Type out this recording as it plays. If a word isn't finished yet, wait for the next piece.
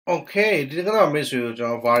Okay, this is gonna miss you.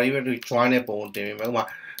 Variable to join a bone.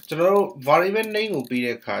 Variable name will be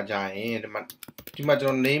the Kaja. The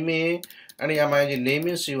matter naming and imagine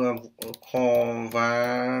naming you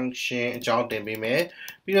convention. John Demi.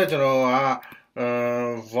 Peter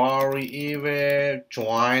variable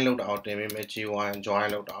join load out. Demi G1 join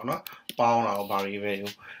load down. Pound out variable.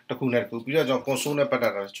 The Kuna could be a console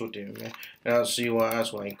better as to them. C1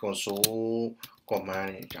 as one console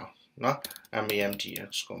command. No,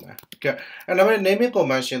 MEMTX command. Okay, and I mean naming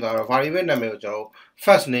convention are variable name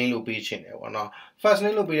first name will be changed. No, first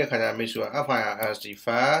name will be a kind of mission. FIR as the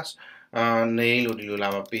first name will do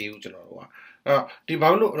lama be general. The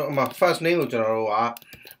Balu first name will general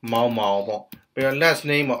Mau. But last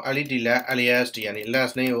name or alias and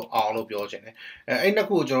last name or all of your gene. Ain't a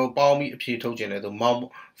good job, bow me a pito gene, the mom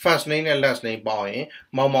first name and last name bowing,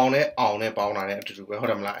 Mamone, on a bow to do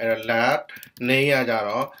a lad, nay,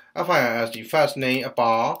 Ajaro, as the first name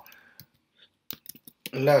about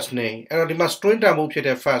last name. And the must twin move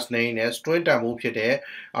the first name as twin move the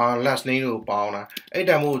last name of Bowna. A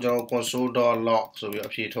demo console door lock, so we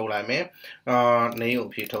have pito like me, name of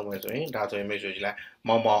pito, that's a message like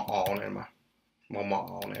Mama on and Mama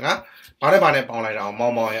on it, huh? Bane on it,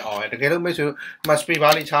 Mama on it. The girl must be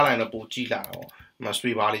Valley Chala and a Buchila, must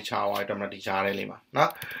be Valley Chow item at the Charlima.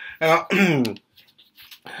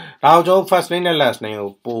 Now, Joe first name and last name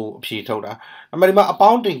of Boo Pitoda. I mean, a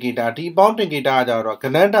bounding guitar, the bounding guitar,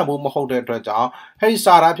 Canada boom hold it to Hey,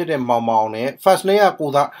 Sarah Pit and Mamone. First name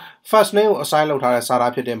Akuda, first name asylum had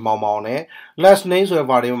Sarah Pit and Mamone. Last names were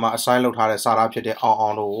Vadima asylum had Sarah Pit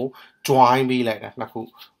on join me later. Naku.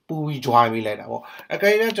 We join me later.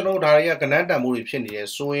 Again, to know Daria Canada movie penny,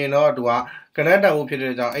 so in order to Canada will pit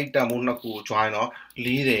 8 Munaku join or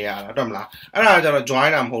lead a Damla. And I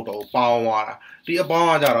join am hoto, power. The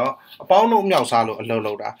Abajaro, a pound of Miausalo, a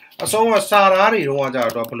loloda. A song was Sarari,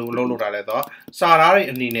 Roja, Blue Loloda leather, Sarari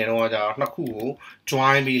and Nina Roja, Naku,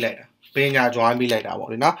 join me later. Penya join me later, a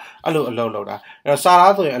low loader.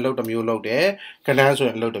 Sarato a load of mule load there,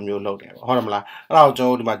 Cananso a load of mule load there. Hormla, I'll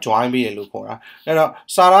join me a lucora.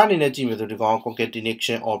 Saran in a gym with the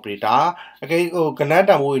concatenation operator. Okay,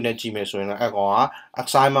 Canada movie in a gym so in a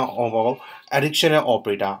assignment of addiction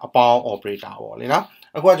operator, a power operator.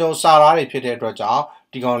 A quadro Sarah repeated Raja,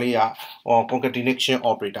 Digolia or concatenation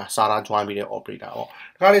operator, Sarah join me the operator.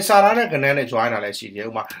 Kali Sarah can then join a lessy.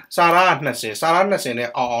 Sarah Nase, Sarah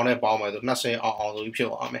Nase on a bomb with Nase on the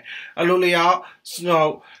pure army. Alulia,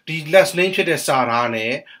 no, the last name should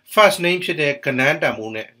Sarane, first name should a Canada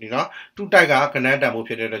moon, two tiger Canada moved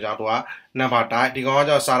the Jatua, Navata, the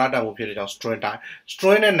Gaja Sarah that will put it on strain time.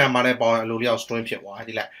 Strain and Namane boy, Lulia strain pit, why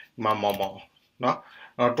like Mamma, no,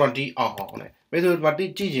 20 on it. With what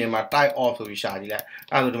did Gigi and my tie off to be shy,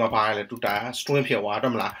 I do my pilot to die, strain pit water,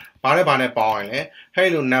 Bane boy,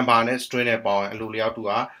 Halo Nambane, strain a boy, and Lulia to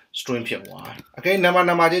a strain pit water. Okay,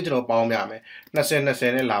 Namadigital bomb yame,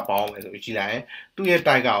 Nasen la bomb with which line, 2 year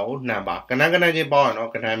tiger, Namba, Canaganaji boy, or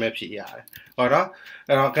can I make Pia? Or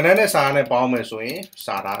Canada Sana bomb is way,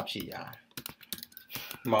 Sada Pia.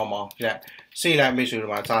 Mama, yeah. See like Miss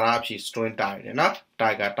Sarah, she's strain died, enough,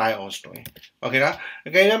 tiger die on strain. Okay,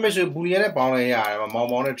 again, Miss Bullion bomb, yeah,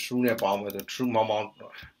 Mamma true bomb with a true Mamma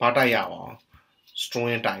Pataya.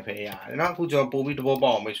 Strain type, yeah. Not good job, Bobby to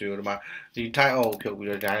bomb, Miss the tie all kill with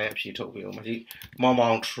a giant she told you,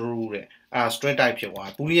 Mamma true, strain type, you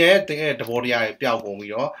are. Bullion, the body I piao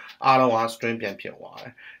me, I don't want strain pian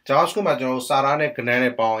piao. Charles Kumajo, Sarah,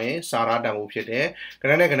 Canane boy, Sarah da Mupite,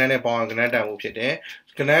 Canane boy, Canada Mupite,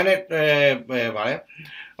 Canane,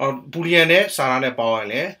 or Bulliane, Sarah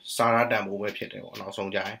boy, Sarah da Mupite, or not some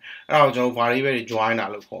guy. I'll go very join. I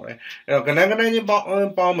look for it.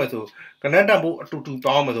 Canane bomb to Canada to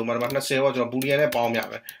bomb to Madame Nase, Bulliane bomb,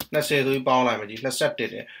 Nase to bomb language,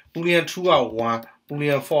 accepted. Bullion 2 out 1,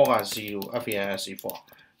 Bullion 4 0, FAC4.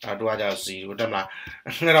 Do I just see with them?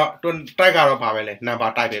 Don't take out of Pavele,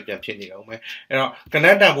 number type of Penny.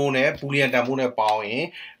 Canada Moon, Bullion Damune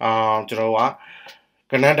bowing, Joroa,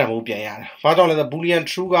 Canada Mubian. But only the Bullion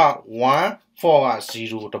Sugar 1 4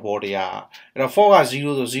 0 the body. 4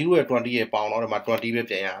 0 to 0 at 28 pound or my 20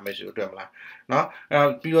 Pia, Monsieur Dremla. No,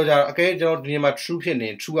 because okay, don't near my troop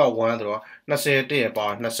in 2 out 1 draw, not say a day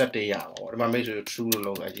about, not set day out, or my measure true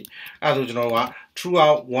low. As you know what, true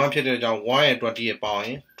out 1 period on 1 and 28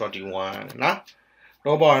 pound, 21. Nah.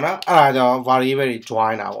 Robana, very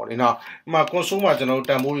join out. My consumer,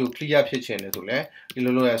 Tamu, clear pitching to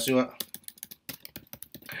let you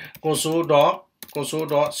console dog.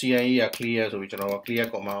 console.cne clear ဆိုပြီးကျွန်တော် clear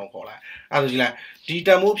command ကိုခေါ်လိုက်အဲ့ဒါဆိုကြည့်လိုက်ဒီတ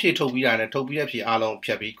န်ဖိုးဖြည့်ထုတ်ပြီးတာနဲ့ထုတ်ပြီးတဲ့ဖြည့်အားလုံးဖြ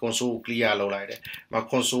တ်ပြီး console ကို clear လုပ်လိုက်တယ်။မ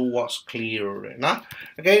console was clear တဲ့နော်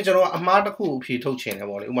။အကယ်ကျွန်တော်အမှားတစ်ခုဖြည့်ထုတ်ချင်တယ်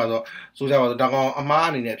ပေါ့လေ။ဥပမာဆိုကြပါစို့ဒါကောင်အမှား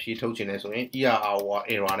အနေနဲ့ဖြည့်ထုတ်ချင်တယ်ဆိုရင် error က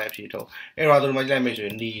error နဲ့ဖြည့်ထုတ် error ဆိုတော့မှကြည့်လိုက်မယ်ဆိုရ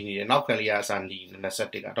င်နီးနေတယ်နောက်ခံလေးကအစားနီး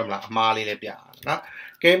21ကတော့မလားအမှားလေးလည်းပြရတယ်နော်။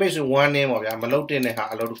ကဲမိတ်ဆွေ1 name ပေါ့ဗျာမလုပ်တဲ့နဲ့ဟာ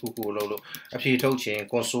အလုပ်တစ်ခုခုလုပ်လို့အဖြည့်ထုတ်ချင်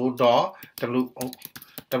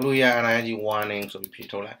console.w ing warning ဆိုပြီးဖြည့်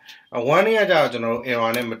ထုတ်လိုက် warning ကကြတော့ကျွန်တော်တို့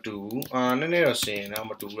error နဲ့မတူဘူးနည်းနည်းတော့စင်တော့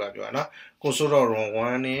မတူဘူးလားပြောရနော် console.run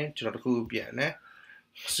warning ကျွန်တော်တစ်ခုပြန်တယ်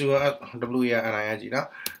c1s w ing နော်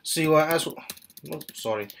c1s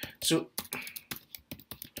sorry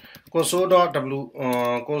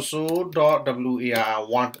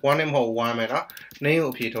console.w1 name မဟုတ်1မယ်နော် name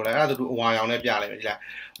ကိုဖြည့်ထုတ်လိုက်အဲ့ဒါသူအဝါရောင်နဲ့ပြလိုက်မယ်ကြည့်လိုက်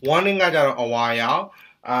warning ကကြတော့အဝါရောင်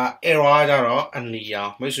error ကြတော့အနီရော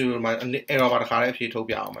င်မိတ်ဆွေတို့မှာ error ပါတစ်ခါလေးဖြည့်ထုတ်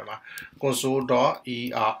ပြအောင်မယ်မှာ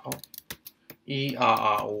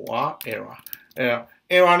console.error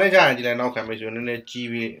error နဲ့ကြာရင်ကြည့်လိုက်နောက်ခံမိတ်ဆွေနည်းနည်းကြီး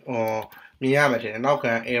ပြီးမြင်ရမယ်ထင်တယ်နောက်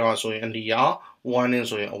ခံ error ဆိုရင်အနီရောင် warning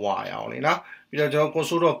ဆိုရင်အဝါရောင်လေနော်ပြီးတော့ကျွန်တော်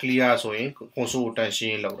console.clear ဆိုရင် console ကိုတန်ရှ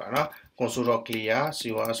င်းလောက်တာနော် console.clear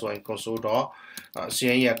c1 ဆိုရင်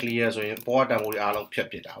console.cne clear ဆိုရင်ပေါ်တန်ဖိုးတွေအားလုံးဖြတ်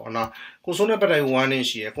ပစ်တာပေါ့နော် console နဲ့ပတ်သက် warning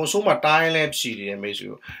ရှိရယ် console မှာတိုင်းလဲဖြည့်နေတယ်မိတ်ဆွေ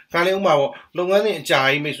တို့ခါလေးဥမာပေါ့လုပ်ငန်းစဉ်အကြာ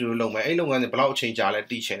ကြီးမိတ်ဆွေတို့လုပ်မယ်အဲ့လုပ်ငန်းစဉ်ဘယ်လောက်အချိန်ကြာလဲ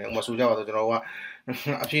သိချင်တယ်ဥမာဆိုကြပါဆိုကျွန်တော်က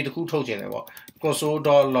အဖြေတစ်ခုထုတ်ချင်တယ်ပေါ့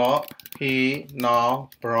console.log he now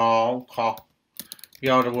brown call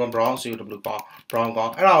ပြောင်း w brown cow brown cow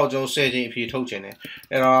အဲ့ဒါကိုကျွန်တော်10ချိန်အဖြေထုတ်ချင်တယ်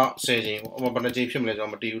အဲ့တော့10ချိန်ဘယ်နှချိန်ဖြစ်မလဲကျွန်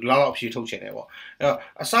တော်မသိဘူးလောက်အဖြေထုတ်ချင်တယ်ပေါ့အဲ့တော့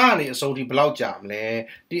အစကနေအဆုံးထိဘယ်လောက်ကြာမလဲ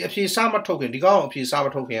ဒီအဖြေစမထုတ်ခင်ဒီကောင်အဖြေစမ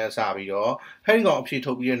ထုတ်ခင်စပြီးတော့အဲ့ဒီကောင်အဖြေ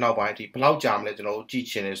ထုတ်ပြီးတဲ့နောက်ပိုင်းအထိဘယ်လောက်ကြာမလဲကျွန်တော်တို့ကြည့်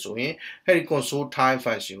ချင်တယ်ဆိုရင်အဲ့ဒီ console time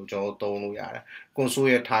function ကိုကျွန်တော်တို့သုံးလို့ရတယ် console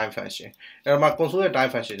ရဲ့ time function အဲ့တော့မှ console ရဲ့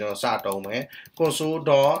time function ကျွန်တော်စတုံးမယ်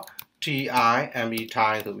console.time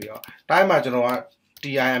time ဆိုပြီးတော့ time မှာကျွန်တော်က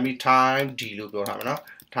time time d လို့ပြောထားမယ်နော်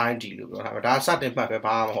time d လို့ပြောထားမယ်ဒါစတင်မှတ်ပဲ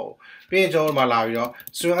ဘာမှမဟုတ်ပြီးရင်ကျွန်တော်တို့မှာလာပြီးတော့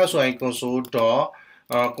swing out ဆိုရင်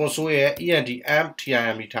console ရဲ့ end amp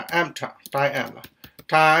time amp time amp လား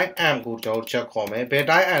time amp ကိုကျွန်တော်ချက်ခေါ်မယ်ဘယ်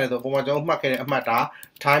time amp လဲဆိုပုံမှန်ကျွန်တော်မှတ်ခဲ့တဲ့အမှတ်ဒါ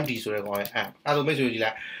time d ဆိုတဲ့ကောင်ရဲ့ amp အဲ့ဒါဆိုမိတ်ဆွေကြည့်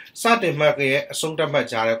လိုက်စတင်မှတ်ရဲ့အဆုံးတက်မှတ်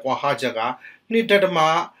ကြားတဲ့ကွာဟချက်က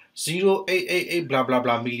2.0888 blah blah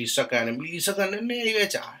blah millisecond နည်းနည်းလေးပဲ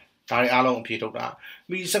ကြာဒါတွေအားလုံးအဖြေထုတ်တာ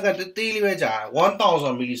မီလီစက္ကန့်တေးလေးပဲကြာ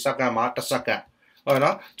1000မီလီစက္ကန့်မှာ1စက္ကန့်ဟုတ်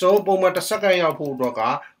နော်ကျွန်တော်ပုံမှန်1စက္ကန့်ရောက်ဖို့အတွက်က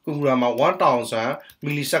ကွန်ပျူတာမှာ1000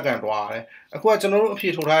မီလီစက္ကန့်တွားရတယ်အခုကကျွန်တော်တို့အဖြေ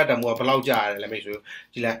ထုတ်ထားတဲ့တန်ဖိုးကဘယ်လောက်ကြာရတယ်လဲမိတ်ဆွေ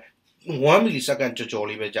ကြည့်လိုက်1 millisecond ကြော်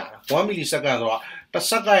လေးပဲကြာတာ1 millisecond ဆိုတာတစ်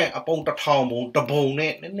စက္ကန့်အပုံ1000ပုံတပုံ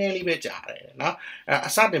နဲ့နည်းနည်းလေးပဲကြာတယ်နော်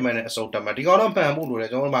အစတင်မဲ့နဲ့အစုံတက်မဲ့ဒီကောင်တော့မှန်ဖို့လိုတ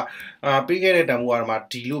ယ်ကျွန်တော်တို့မှာပြီးခဲ့တဲ့တန်ဖိုးကတော့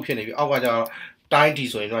ဒီလို့ဖြစ်နေပြီအောက်ကကျတော့တိုင်းဒီ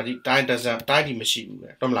ဆိုရင်တော့ဒီတိုင်းတိုင်းဒီမရှိဘူးပဲ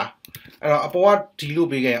ဟုတ်မလားအဲ့တော့အပေါ်ကဒီလို့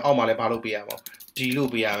ပေးခဲ့ရင်အောက်မှာလည်းဘာလို့ပေးရမလဲဒီလို့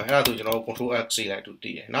ပေးရမယ်အဲ့ဒါဆိုကျွန်တော်တို့ control x စေးလိုက်တူတ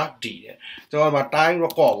ည်ရယ်နော်ဒီရယ်ကျွန်တော်တို့မှာ time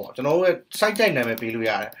record ပေါ့ကျွန်တော်တို့ရဲ့ site ကြိုက်နာမည်ပေးလို့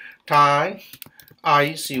ရတယ် time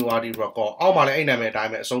ICORD record အောက်မှာလည်းအဲ့နာမည်အတို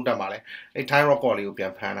င်းပဲအဆုံးတက်မှာလည်းအဲ့ time record လေးကိုပြ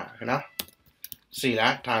န်ဖမ်းတာနော်စေးလို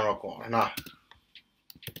က် time record နော်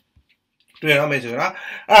တွေ့ရတော့မယ်ဆိုတော့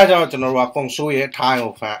အဲ့ဒါကြောင့်ကျွန်တော်တို့က console ရဲ့ time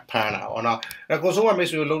ကိုဖမ်းတာပေါ့နော်အဲ့ console က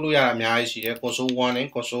message ကိုလုပ်လို့ရတာအများကြီးရှိတယ် console warning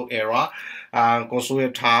console error console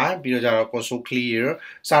ရဲ့ time ပြီးတော့ကျတော့ console clear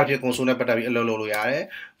စသဖြင့် console နဲ့ပတ်သက်ပြီးအလုပ်လုပ်လို့ရတယ်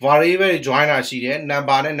variable join တာရှိတယ်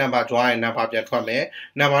number နဲ့ number join ရင် number ပြန်ထွက်မယ်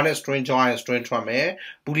number နဲ့ string join ရင် string ထွက်မယ်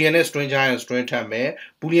boolean နဲ့ string join ရင် string ထွက်မယ်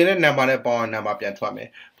boolean နဲ့ number နဲ့ပေါင်းရင် number ပြန်ထွက်မယ်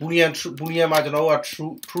boolean မှာကျွန်တော်တို့က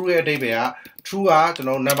true ရဲ့အဓိပ္ပာယ်က true ကကျွန်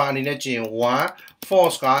တော် number အနေနဲ့ကြည့်ရင်1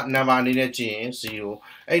 false က number အနေနဲ့ကြည့်ရင်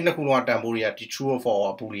0အဲ့နှစ်ခုလုံးကတန်ဖိုးတွေကဒီ true or false က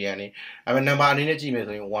boolean နေအဲ့မဲ့ number အနေနဲ့ကြည့်မယ်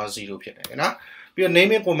ဆိုရင်1 0ဖြစ်တယ်နော်ပြီးတော့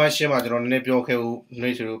naming convention မှာကျွန်တော်နည်းနည်းပြောခဲ့ဦးမိ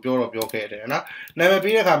တ်ဆွေတို့ပြောခဲ့တယ်နော်နာမည်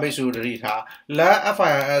ပေးတဲ့အခါမိတ်ဆွေတို့တတိထား let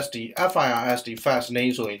first first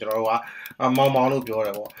name ဆိုရင်ကျွန်တော်တို့ကမောင်လို့ပြောတ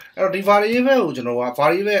ယ်ပေါ့အဲ့တော့ဒီ variable ကိုကျွန်တော်က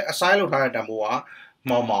variable assign လုပ်ထားတဲ့တန်ဖိုးက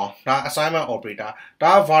မောင်ဒါ assignment operator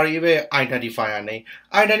ဒါ variable identifier name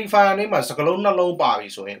မှာစကားလုံးနှလုံးပါပြီ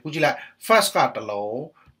ဆိုရင်အခုကြည့်လိုက် first ကတစ်လုံး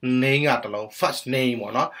name ကတစ်လုံး first name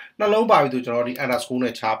ပေါ့နော်နှလုံးပါပြီဆိုကျွန်တော်ဒီ underscore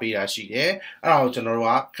နဲ့ခြားပေးတာရှိတယ်အဲ့ဒါကိုကျွန်တော်တို့က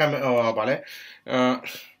ဗာလဲ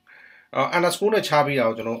underscore နဲ့ခြားပေးတာ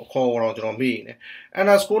ကိုကျွန်တော်ခေါ်တော့ကျွန်တော်မေ့နေ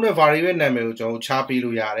underscore နဲ့ variable နာမည်ကိုကျွန်တော်ခြားပေး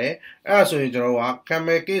လို့ရတယ်အဲ့ဒါဆိုရင်ကျွန်တော်က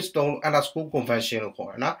camel case သုံး underscore convention လို့ခေါ်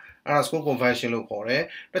တယ်နော် underscore convention လို့ခေါ်တယ်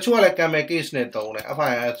တချို့ကလည်း camel case နဲ့သုံးတယ်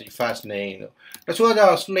first name လို့တချို့ကကျ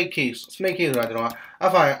တော့ snake case ဆိုတာကျွန်တော်က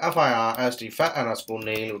first underscore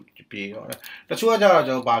name လို့ပြေတော့တယ်တချို့ကကျတော့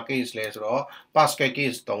ကျွန်တော်ဘာ case လဲဆိုတော့ basket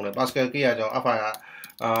case သုံးတယ် basket case ကကျွန်တော်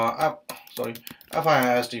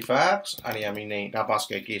first facts အနေနဲ့ name ဒါ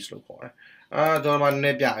basket case လို့ခေါ်တယ် ကျွန်တော်မှန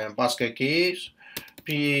ည်းပြရင် basket case P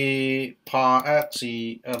par x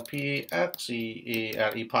p x a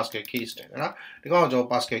l e basket case တယ်နော်ဒီကောင်ကျွန်တော်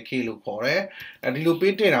basket case လို့ခေါ်တယ်ဒီလို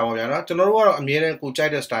ပေးတင်တာပေါ့ဗျာနော်ကျွန်တော်တို့ကတော့အမြဲတမ်းကိုကြို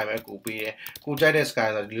က်တဲ့ style ပဲကိုပေးတယ်ကိုကြိုက်တဲ့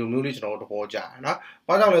style ဆိုဒီလိုမျိုးလေးကျွန်တော်တို့သဘောကျတယ်နော်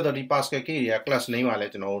ဘာကြောင့်လဲဆိုတော့ဒီ basket case တွေက class name မှာလ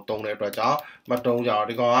ည်းကျွန်တော်တို့တုံးတဲ့အတွက်ကြောင့်မတုံးကြအောင်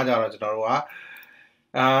ဒီကောင်ကကြတော့ကျွန်တော်တို့က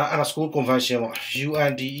underscore convention ပေါ့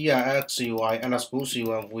underscore underscore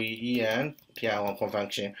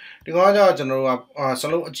convention ဒီကောင်ကကျွန်တော်တို့ကစ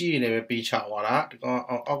လုံးအကြည့်နေပဲပေးချသွားတာဒီကောင်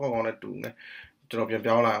အောက်ကကောင်နဲ့တူနေကျွန်တော်ပြန်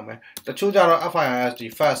ပြောင်းလာအောင်မယ်တချို့ကျတော့ FIRSD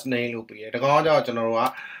first name လို့ပေးတယ်ဒီကောင်ကကျွန်တော်တို့က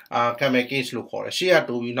camel case လို့ခေါ်တယ်ရှေ့က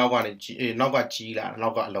တူပြီးနောက်ကကြီးလာနော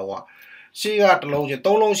က်ကအလုံးကရှေ့ကတစ်လုံးချင်း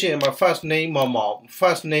သုံးလုံးချင်းမှာ first name မောင်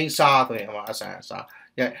first name စားဆိုရင်အမှအစား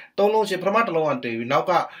သုံးလုံးချင်းပထမတစ်လုံးကတည်ပြီးနောက်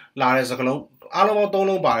ကလာတဲ့စကလုံးအားလုံးပေါင်း3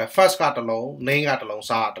လုံးပါတယ် first ကတစ်လုံး name ကတစ်လုံး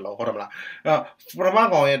စားကတစ်လုံးဟုတ်တယ်မလားအဲ့ပထမ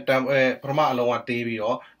ကောင်ရဲ့ပထမအလုံးကတေးပြီး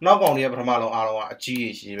တော့နောက်ကောင်ရဲ့ပထမလုံးအားလုံးကအကြီး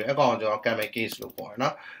ကြီးရှိပဲအကောင်ကျွန်တော် camel case လို့ခေါ်တယ်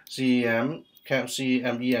နော်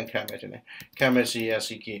CMEN camel တင်တယ် camel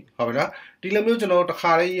CSK ဟုတ်ပြီနော်ဒီလိုမျိုးကျွန်တော်တ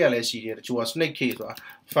ခါလေးရလည်းရှိတယ်တချို့က snake case ဆိုတာ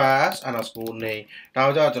first underscore name ဒါ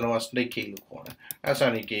ကြောင့်ကျွန်တော်က snake case လို့ခေါ်တယ်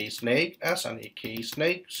SNK snake SNK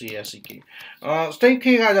snake CSK snake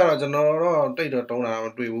case ကကြတော့ကျွန်တော်တော့တိတ်တော့တုံးတာမ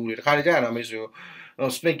တွေ့ဘူးလေတခါလေးကြာရတာမိတ်ဆွေ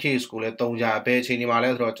snake case ကိုလည်းတုံးကြဘယ်အချိန်ဒီမှာလဲ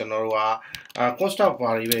ဆိုတော့ကျွန်တော်တို့ကconstant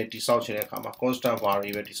variable တိစောက်ချင်တဲ့အခါမှာ constant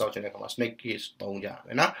variable တိစောက်ချင်တဲ့အခါမှာ snake case တုံးကြမ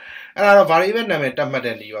ယ်နော်အဲ့ဒါတော့ variable နာမည်တတ်မှတ်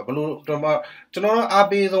တဲ့နည်းပါဘလို့ကျွန်တော်တို့အား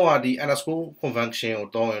ပေးဆုံးကဒီ underscore convention ကို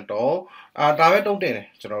တုံးရင်တော့ဒါပဲတုံးတင်တယ်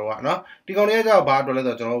ကျွန်တော်တို့ကနော်ဒီကောင်လေးကကြောက်ဘာအတွက်လဲ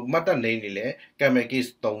ဆိုတော့ကျွန်တော်တို့မှတ်တက် name နေလဲ camel case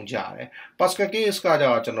တုံးကြတယ် basket case က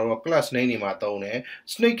ကြောက်ကျွန်တော်တို့ class name တွေမှာတုံးတယ်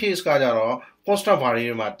snake case ကကြောက် constant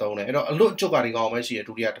variable မှာတုံးတယ်အဲ့တော့အလွတ်အကျွတ်ကဒီကောင်ပဲရှိရ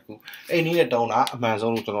ဒုတိယတစ်ခုအဲ့နည်းနဲ့တုံးတာအမှန်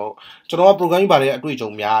ဆုံးလို့ကျွန်တော်က programming ဘာတွေအတွေ့အ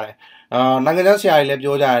ကြုံများတယ်နိုင်ငံခြားဆရာကြီးလည်း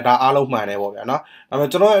ပြောကြတယ်ဒါအားလုံးမှန်တယ်ပေါ့ဗျာနော်ဒါပေမဲ့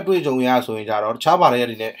ကျွန်တော်ရဲ့အတွေ့အကြုံရဆိုရင်ကြတော့တခြားဘာတွေရ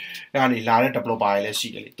တဲ့နဲ့ကနေလာတဲ့ developer တွေလည်းရှိ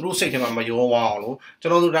တယ်လေသူတို့စိတ်ထဲမှာမရောဝအောင်လို့ကျွ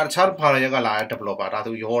န်တော်တို့ဒါတခြားဘာတွေရကလာတဲ့ developer ဒါ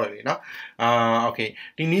သူရောတယ်လေနော်okay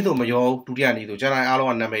ဒီနည်းဆိုမရောဒုတိယနည်းဆိုကျွန်တော်အားလုံး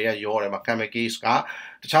ကနာမည်ရရောတယ်မှာ camel case က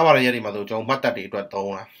တခြားဘာတွေရတွေမှာဆိုကျွန်တော်မှတ်တက်တွေအတွက်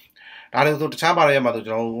သုံးတာဒါလည်းဆိုတခြားဘာတွေရမှာဆို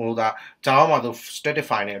ကျွန်တော်ဟိုဒါ Java မှာဆို static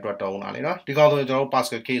file နဲ့အတွက်တုံးတာလေနော်ဒီကောင်ဆိုကျွန်တော်တို့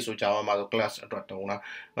basket case ဆို Java မှာဆို class အတွက်တုံးတာ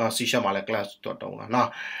C# မှာလည်း class အတွက်တုံးတာနော်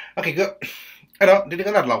okay good အဲ့တော့ဒီက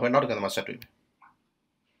တော့လောက်ပဲနောက်တစ်ခါမှဆက်တွေ့မယ်